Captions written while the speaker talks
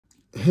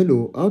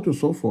Hello, how to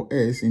solve for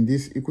s in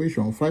this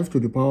equation? 5 to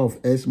the power of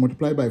s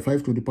multiplied by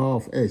 5 to the power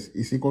of s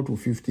is equal to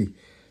 50.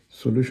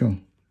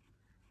 Solution.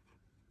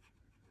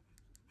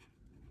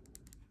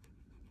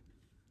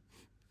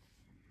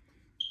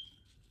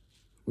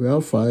 We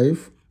have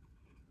 5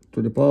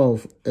 to the power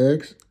of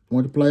x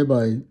multiplied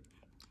by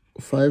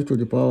 5 to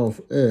the power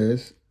of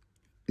s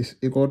is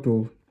equal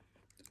to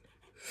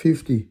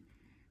 50.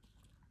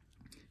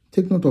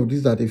 Take note of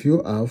this, that if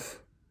you have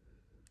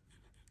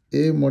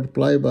a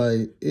multiplied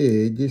by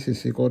a, this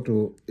is equal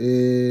to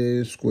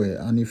a square.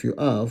 And if you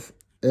have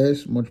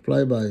s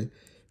multiplied by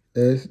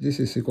s, this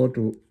is equal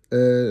to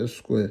s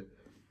square.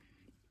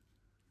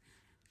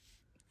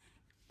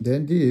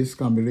 Then this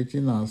can be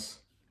written as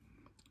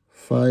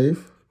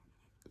 5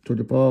 to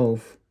the power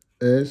of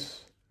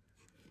s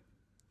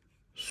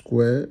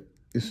square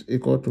is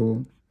equal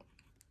to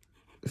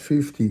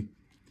 50.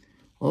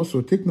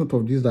 Also, take note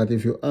of this, that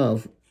if you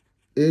have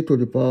a to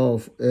the power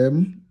of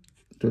m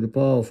to the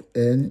power of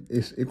n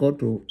is equal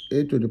to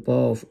a to the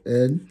power of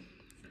n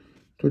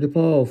to the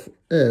power of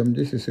m,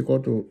 this is equal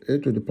to a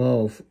to the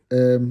power of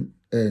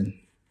mn.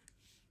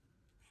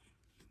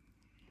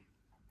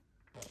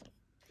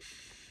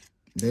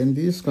 Then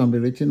this can be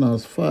written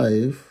as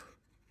 5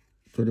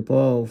 to the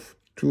power of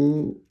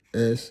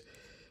 2s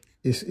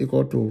is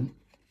equal to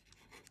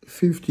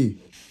 50.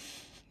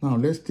 Now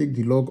let's take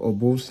the log of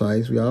both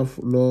sides. We have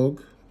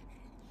log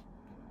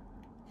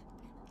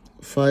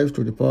 5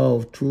 to the power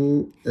of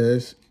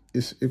 2s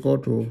is equal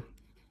to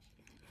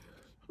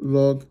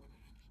log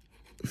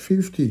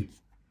 50.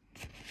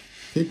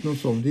 Take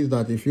note of this,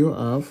 that if you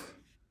have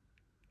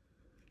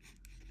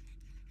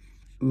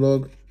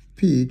log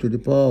p to the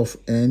power of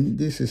n,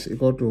 this is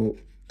equal to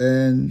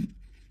n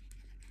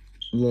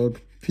log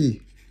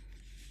p.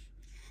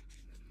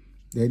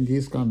 Then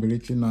this can be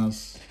written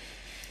as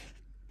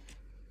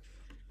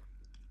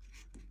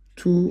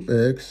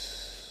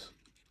 2x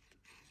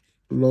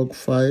log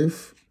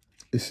 5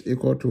 is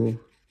equal to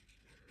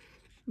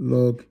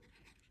log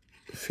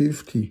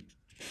 50.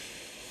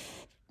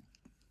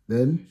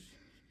 Then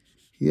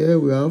here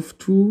we have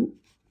 2s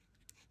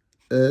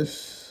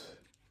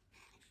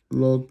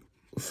log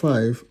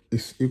 5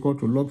 is equal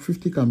to log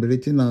 50, can be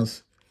written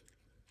as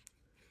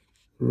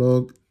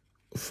log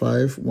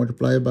 5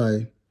 multiplied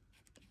by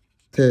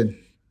 10.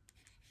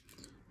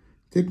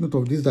 Take note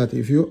of this, that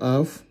if you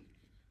have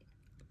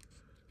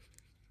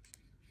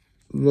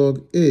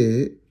log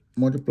a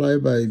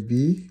multiplied by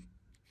b,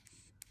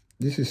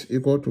 this is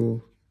equal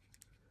to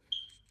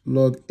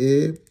log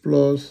a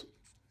plus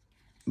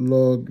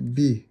log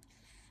b.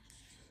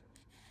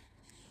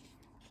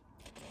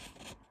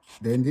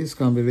 Then this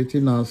can be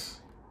written as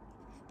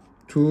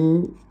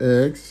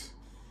 2x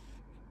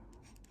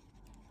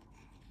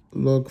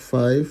log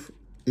 5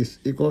 is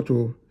equal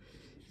to,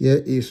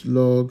 here is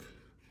log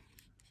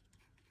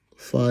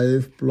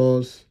 5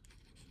 plus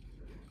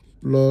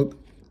log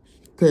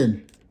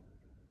 10.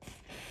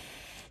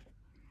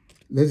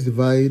 Let's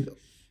divide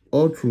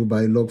all through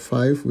by log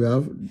 5. We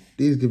have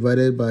this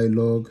divided by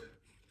log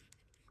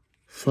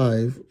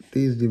 5,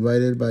 this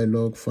divided by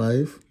log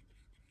 5,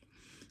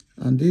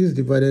 and this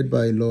divided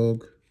by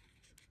log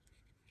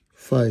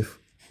 5.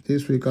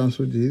 This will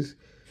cancel this,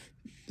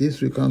 this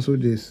will cancel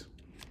this.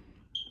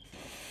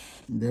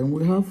 Then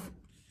we have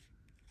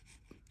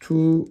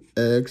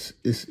 2x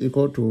is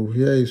equal to,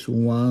 here is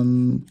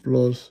 1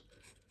 plus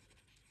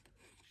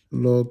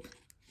log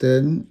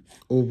 10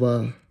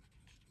 over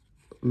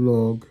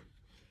log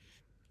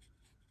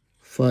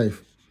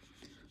 5.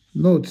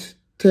 Note,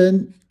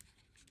 10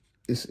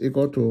 is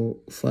equal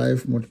to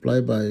 5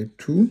 multiplied by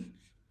 2.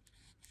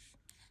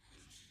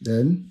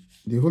 Then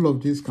the whole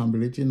of this can be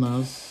written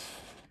as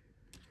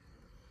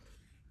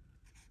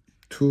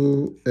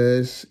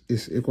 2s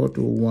is equal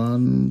to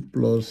 1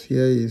 plus,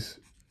 here is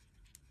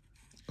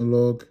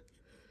log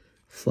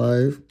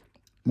 5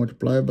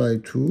 multiplied by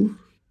 2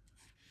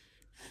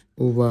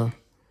 over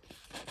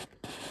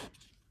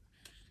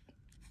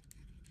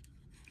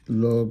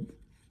log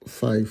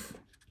 5.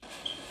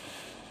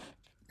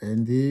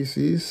 And this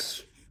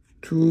is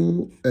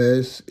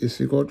 2s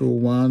is equal to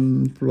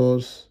 1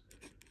 plus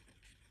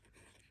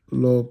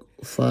log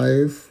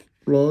 5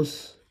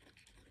 plus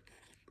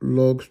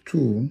log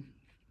 2,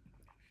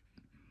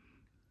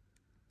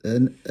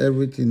 and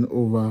everything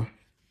over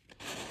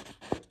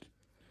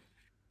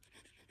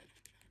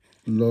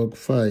log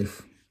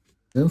 5.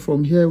 Then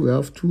from here we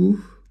have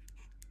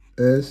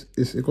 2s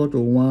is equal to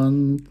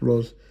 1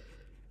 plus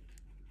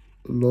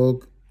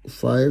log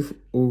 5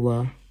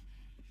 over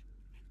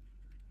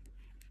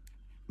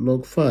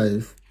log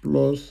 5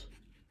 plus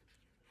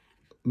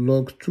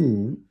log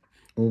 2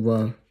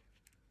 over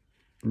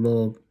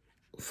log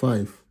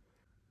 5.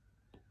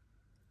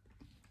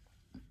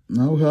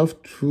 Now we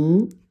have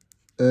 2s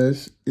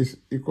is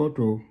equal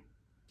to,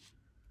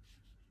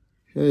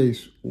 here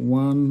is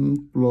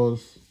 1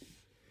 plus,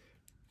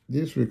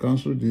 this we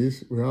cancel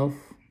this, we have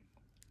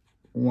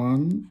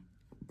 1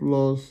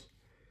 plus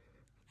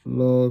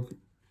log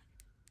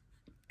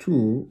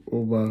 2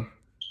 over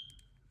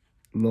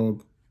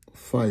log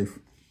 5.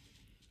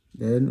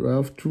 Then we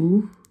have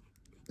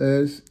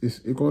 2s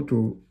is equal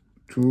to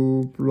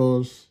 2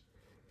 plus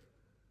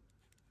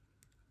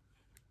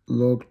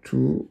log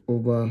 2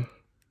 over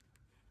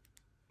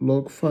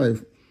log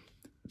 5.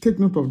 Take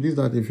note of this,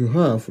 that if you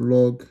have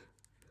log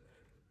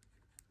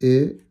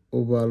a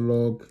over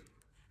log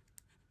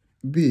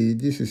b,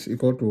 this is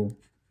equal to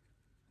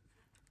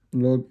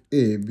log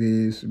a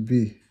base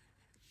b.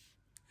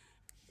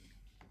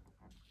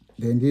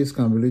 Then this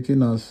can be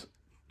written as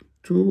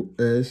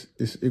 2s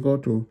is equal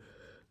to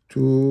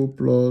 2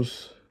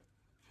 plus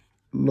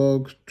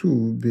log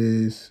 2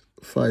 base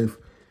 5.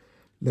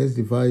 Let's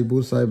divide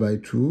both sides by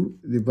 2.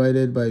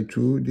 Divided by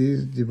 2,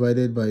 this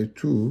divided by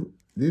 2.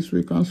 This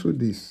will cancel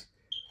this.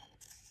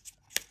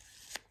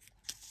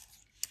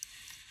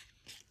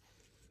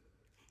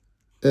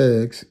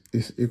 X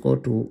is equal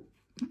to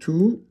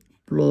 2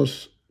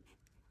 plus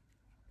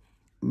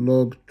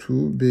log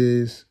 2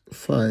 base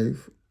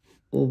 5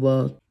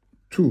 over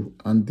 2.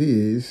 And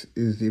this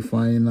is the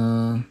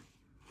final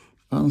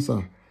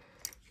answer.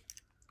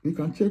 We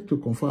can check to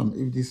confirm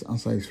if this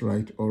answer is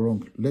right or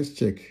wrong. Let's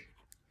check.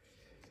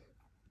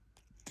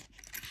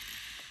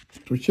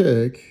 To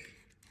check,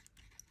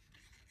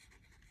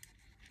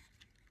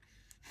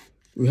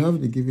 we have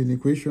the given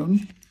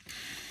equation.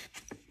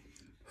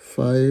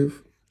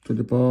 5 to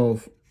the power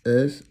of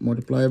s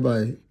multiplied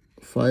by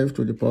 5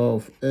 to the power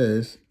of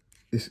s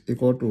is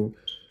equal to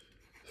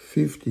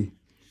 50.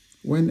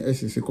 When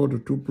s is equal to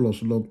 2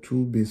 plus log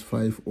 2 base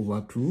 5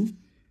 over 2,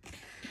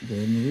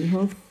 then we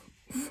have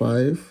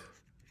 5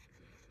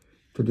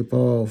 to the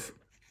power of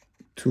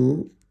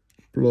 2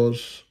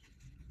 plus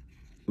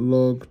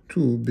log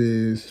 2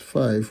 base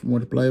 5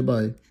 multiplied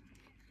by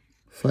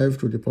 5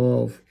 to the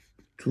power of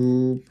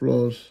 2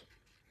 plus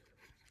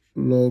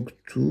log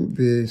 2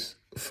 base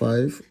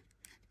 5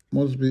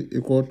 must be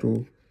equal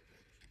to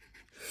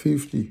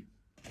 50.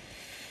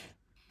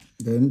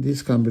 Then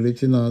this can be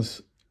written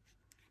as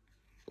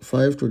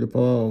 5 to the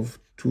power of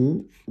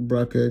 2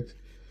 bracket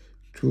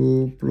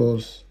 2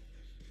 plus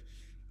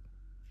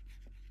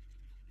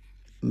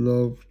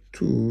log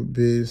 2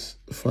 base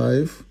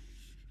 5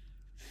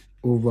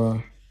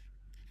 over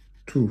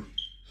 2.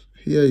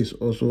 Here is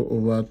also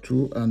over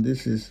 2, and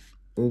this is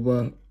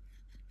over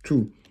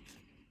 2.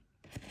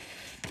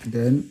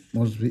 Then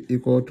must be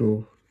equal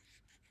to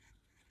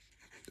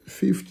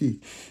 50.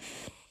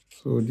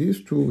 So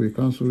these two, we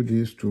cancel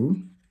these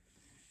two.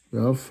 We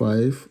have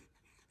 5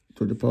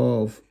 to the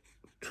power of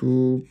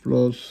 2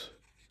 plus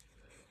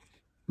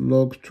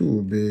log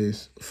 2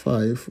 base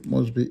 5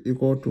 must be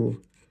equal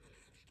to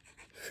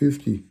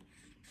 50.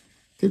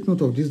 Take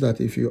note of this, that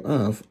if you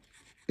have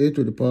a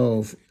to the power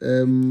of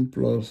m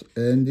plus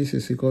n, this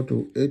is equal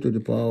to a to the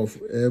power of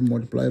m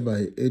multiplied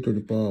by a to the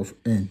power of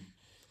n.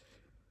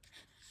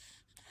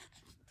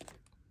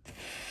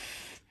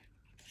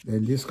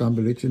 Then this can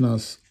be written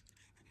as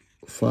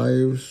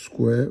 5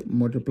 squared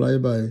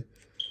multiplied by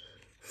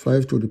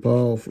 5 to the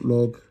power of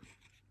log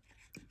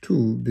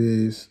 2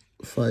 base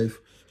 5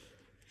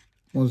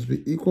 must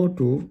be equal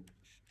to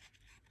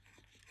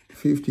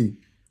 50.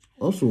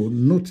 Also,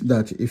 note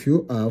that if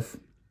you have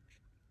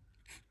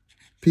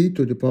p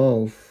to the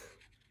power of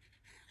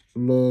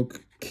log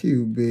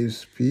q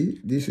base p,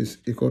 this is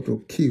equal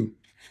to q.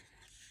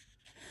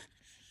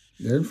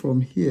 Then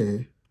from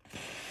here,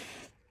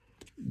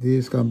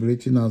 this can be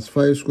written as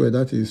 5 squared,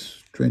 that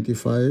is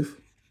 25,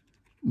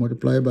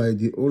 multiplied by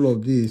the whole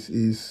of this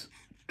is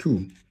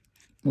 2,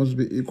 must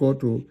be equal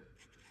to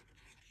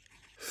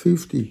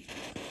 50.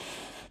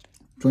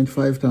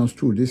 25 times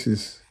 2, this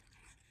is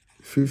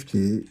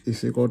 50,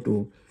 is equal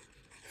to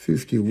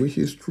 50, which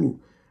is true.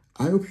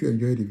 I hope you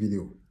enjoyed the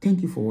video.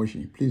 Thank you for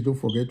watching. Please don't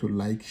forget to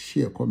like,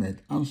 share, comment,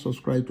 and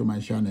subscribe to my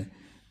channel.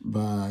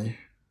 Bye.